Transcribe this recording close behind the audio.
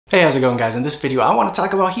Hey, how's it going, guys? In this video, I want to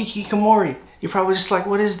talk about Hikikomori. You're probably just like,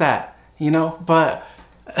 what is that? You know, but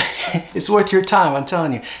it's worth your time, I'm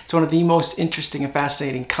telling you. It's one of the most interesting and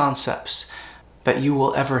fascinating concepts that you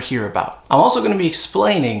will ever hear about. I'm also going to be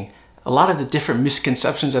explaining a lot of the different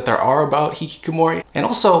misconceptions that there are about Hikikomori, and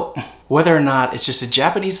also whether or not it's just a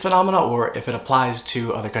Japanese phenomenon or if it applies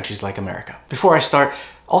to other countries like America. Before I start,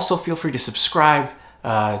 also feel free to subscribe.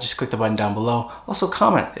 Just click the button down below. Also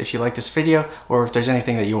comment if you like this video or if there's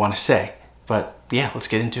anything that you want to say. But yeah, let's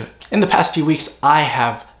get into it. In the past few weeks, I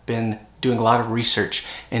have been doing a lot of research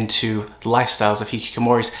into the lifestyles of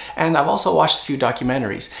Hikikomoris, and I've also watched a few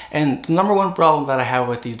documentaries. And the number one problem that I have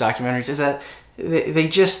with these documentaries is that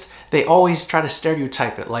they always try to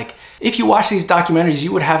stereotype it. Like, if you watch these documentaries,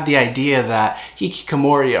 you would have the idea that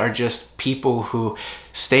Hikikomori are just people who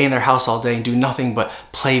stay in their house all day and do nothing but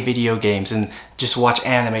play video games and just watch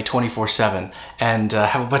anime 24/7 and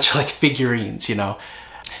have a bunch of like figurines, you know.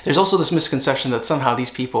 There's also this misconception that somehow these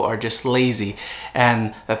people are just lazy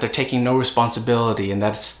and that they're taking no responsibility and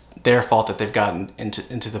that it's their fault that they've gotten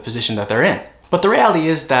into the position that they're in. But the reality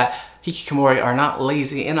is that Hikikomori are not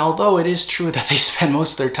lazy, and although it is true that they spend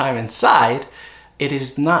most of their time inside, it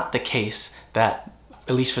is not the case that,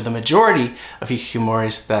 at least for the majority of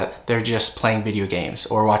Hikikomoris, that they're just playing video games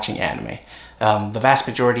or watching anime. The vast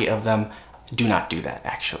majority of them do not do that,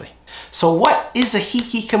 actually. So what is a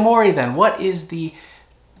Hikikomori then? What is the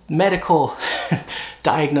medical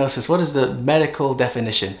diagnosis? What is the medical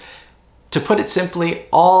definition? To put it simply,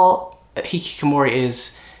 all Hikikomori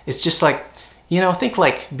is, it's just like, you know, think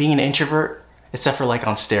like being an introvert, except for like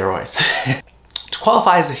on steroids. To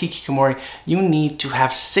qualify as a Hikikomori, you need to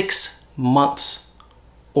have 6 months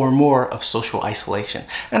or more of social isolation.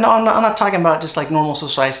 And no, I'm not talking about just like normal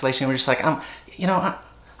social isolation. We're just like,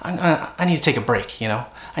 I need to take a break, you know?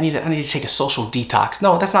 I need to take a social detox.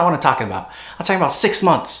 No, that's not what I'm talking about. I'm talking about 6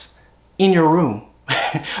 months in your room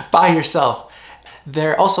by yourself.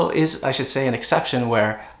 There also is, I should say, an exception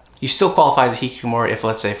where you still qualify as a Hikikomori if,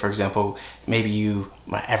 let's say, for example, maybe you,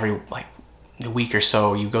 every like a week or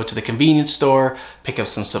so, you go to the convenience store, pick up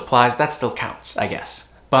some supplies. That still counts, I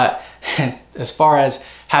guess. But as far as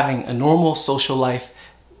having a normal social life,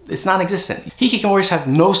 it's non-existent. Hikikomoris have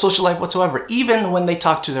no social life whatsoever, even when they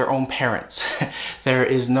talk to their own parents. There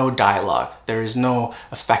is no dialogue. There is no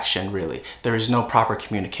affection, really. There is no proper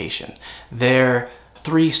communication. Their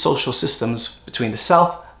 3 social systems between the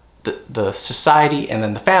self, the society, and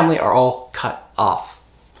then the family are all cut off.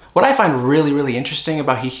 What I find really, really interesting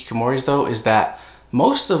about Hikikomoris, though, is that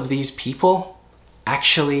most of these people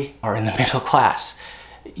actually are in the middle class.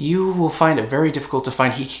 You will find it very difficult to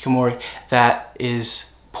find Hikikomori that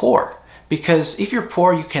is poor, because if you're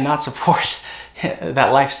poor, you cannot support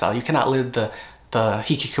that lifestyle. You cannot live the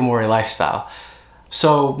Hikikomori lifestyle.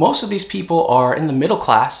 So most of these people are in the middle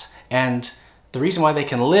class, and the reason why they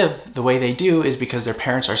can live the way they do is because their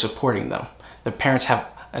parents are supporting them. Their parents have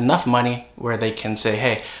enough money where they can say,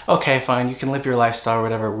 hey, okay, fine, you can live your lifestyle or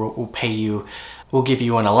whatever, we'll pay you, we'll give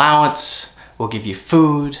you an allowance, we'll give you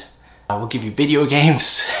food, we'll give you video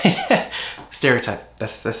games. Stereotype,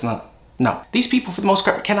 that's not, no. These people for the most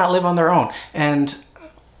part cannot live on their own, and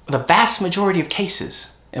the vast majority of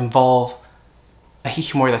cases involve a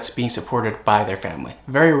Hikikomori that's being supported by their family.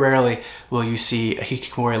 Very rarely will you see a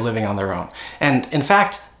Hikikomori living on their own. And in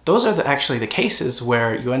fact, those are actually the cases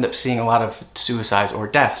where you end up seeing a lot of suicides or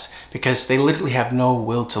deaths, because they literally have no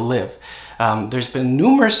will to live. There's been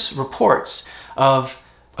numerous reports of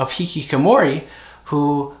Hikikomori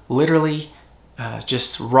who literally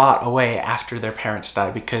just rot away after their parents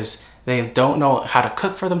die because they don't know how to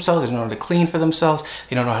cook for themselves, they don't know how to clean for themselves,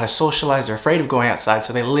 they don't know how to socialize, they're afraid of going outside,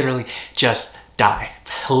 so they literally just die.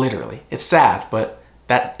 Literally. It's sad, but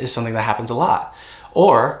that is something that happens a lot.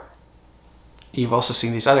 Or you've also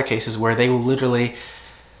seen these other cases where they will literally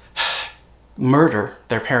murder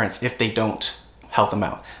their parents if they don't help them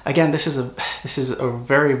out. Again, this is a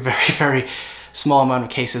very, very, very small amount of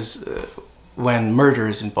cases when murder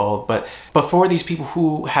is involved, but for these people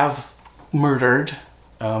who have murdered,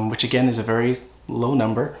 which again is a very low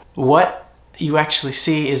number, what you actually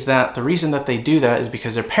see is that the reason that they do that is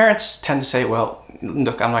because their parents tend to say, well,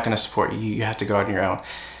 look, I'm not going to support you, you have to go out on your own.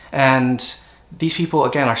 And these people,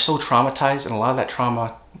 again, are so traumatized, and a lot of that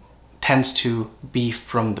trauma tends to be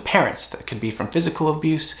from the parents. That could be from physical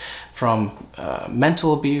abuse, from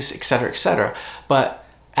mental abuse, etc., etc. But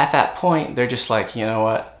at that point, they're just like, you know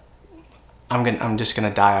what, I'm just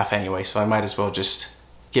gonna die off anyway, so I might as well just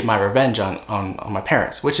get my revenge on my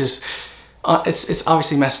parents, which is, it's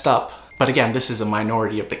obviously messed up. But again, this is a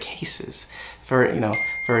minority of the cases.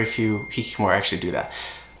 Very few Hikikomori actually do that.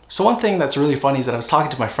 So one thing that's really funny is that I was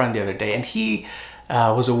talking to my friend the other day, and he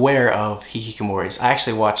was aware of hikikomoris. I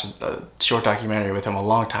actually watched a short documentary with him a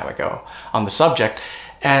long time ago on the subject,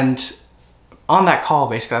 and on that call,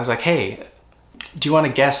 basically, I was like, hey, do you want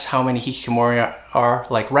to guess how many hikikomori are?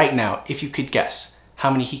 Like right now, if you could guess how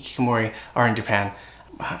many hikikomori are in Japan,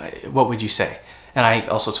 what would you say? And I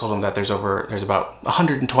also told him that there's about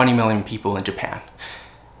 120 million people in Japan.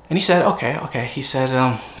 And he said, okay. He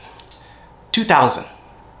said, 2,000.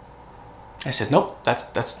 I said, nope,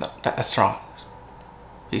 that's wrong.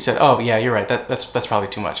 He said, oh yeah, you're right. That's probably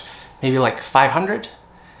too much. Maybe like 500?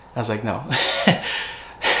 I was like, no.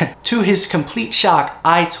 To his complete shock,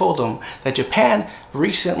 I told him that Japan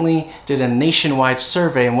recently did a nationwide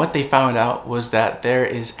survey, and what they found out was that there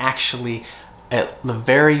is actually, at the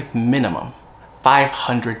very minimum,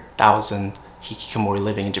 500,000 hikikomori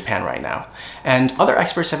living in Japan right now. And other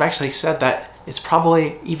experts have actually said that it's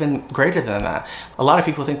probably even greater than that. A lot of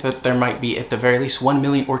people think that there might be at the very least 1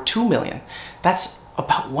 million or 2 million. That's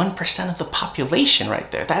about 1% of the population right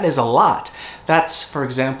there. That is a lot. That's, for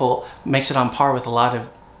example, makes it on par with a lot of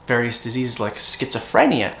various diseases like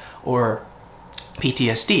schizophrenia or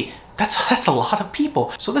PTSD. That's a lot of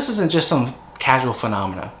people. So this isn't just some casual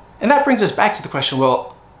phenomena. And that brings us back to the question,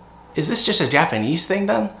 well, is this just a Japanese thing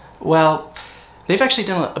then? Well, they've actually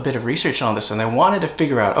done a bit of research on this, and they wanted to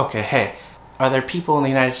figure out, okay, hey, are there people in the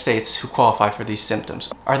United States who qualify for these symptoms?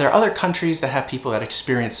 Are there other countries that have people that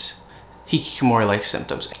experience hikikomori-like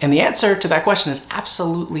symptoms? And the answer to that question is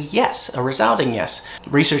absolutely yes, a resounding yes.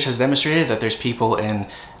 Research has demonstrated that there's people in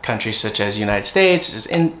countries such as the United States, such as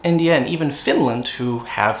India, and even Finland who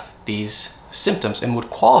have these symptoms and would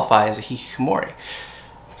qualify as a hikikomori.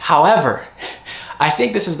 However, I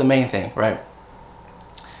think this is the main thing, right?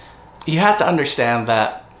 You have to understand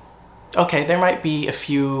that, okay, there might be a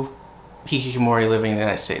few hikikomori living in the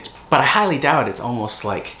United States, but I highly doubt it's almost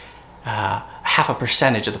like half a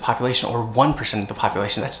percentage of the population or 1% of the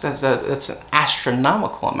population. That's an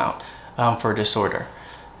astronomical amount for a disorder.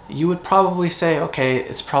 You would probably say, okay,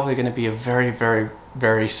 it's probably going to be a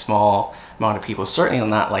very small amount of people. Certainly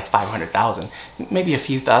not like 500,000, maybe a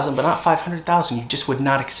few thousand, but not 500,000. You just would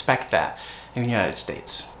not expect that in the United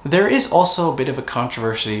States. There is also a bit of a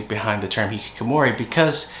controversy behind the term hikikomori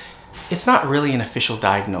because it's not really an official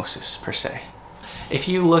diagnosis per se. If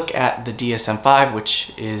you look at the DSM-5,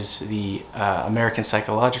 which is the American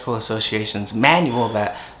Psychological Association's manual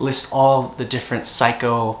that lists all the different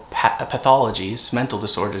psychopathologies, mental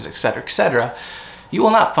disorders, etc., you will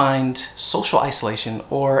not find social isolation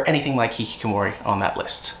or anything like hikikomori on that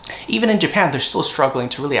list. Even in Japan, they're still struggling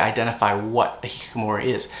to really identify what a hikikomori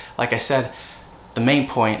is. Like I said, the main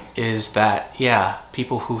point is that, yeah,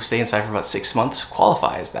 people who stay inside for about 6 months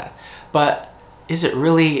qualify as that. But is it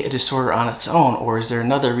really a disorder on its own, or is there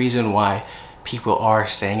another reason why people are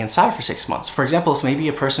staying inside for 6 months? For example, it's maybe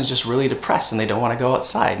a person's just really depressed and they don't want to go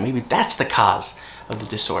outside. Maybe that's the cause of the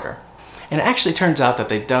disorder. And it actually turns out that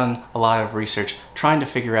they've done a lot of research trying to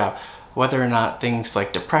figure out whether or not things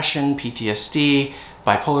like depression, PTSD,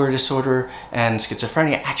 bipolar disorder, and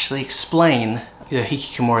schizophrenia actually explain the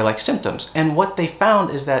hikikomori-like symptoms. And what they found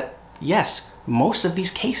is that, yes, most of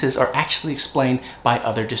these cases are actually explained by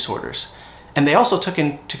other disorders. And they also took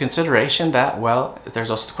into consideration that, well, there's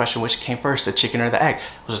also the question, which came first, the chicken or the egg?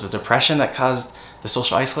 Was it the depression that caused the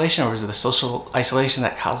social isolation, or was it the social isolation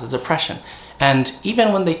that caused the depression? And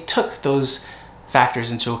even when they took those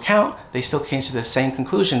factors into account, they still came to the same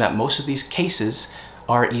conclusion that most of these cases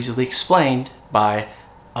are easily explained by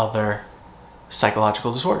other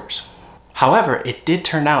psychological disorders. However, it did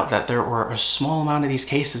turn out that there were a small amount of these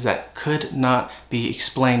cases that could not be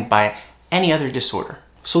explained by any other disorder.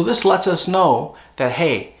 So this lets us know that,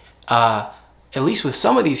 hey, at least with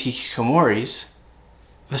some of these hikikomoris,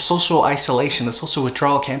 the social isolation, the social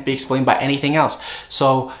withdrawal can't be explained by anything else.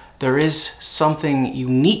 So there is something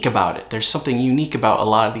unique about it. There's something unique about a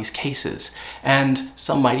lot of these cases. And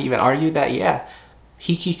some might even argue that, yeah,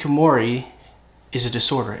 hikikomori is a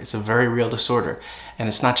disorder. It's a very real disorder. And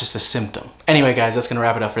it's not just a symptom. Anyway, guys, that's gonna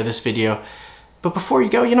wrap it up for this video. But before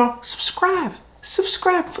you go, subscribe.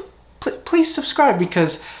 Please subscribe,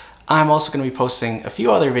 because I'm also going to be posting a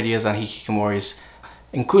few other videos on hikikomoris,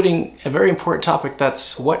 including a very important topic,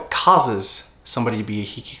 that's what causes somebody to be a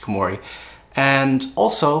hikikomori, and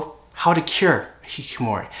also how to cure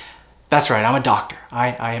hikikomori. That's right, I'm a doctor.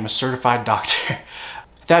 I am a certified doctor.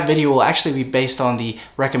 That video will actually be based on the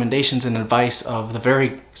recommendations and advice of the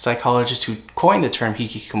very psychologist who coined the term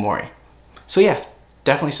hikikomori. So yeah,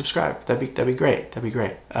 definitely subscribe. That'd be great.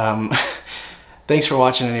 Thanks for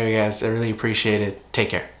watching anyway, guys. I really appreciate it. Take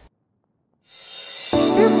care.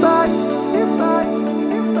 You're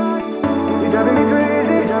driving me crazy.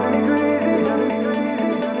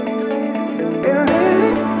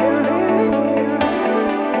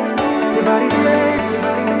 Everybody's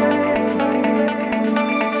late.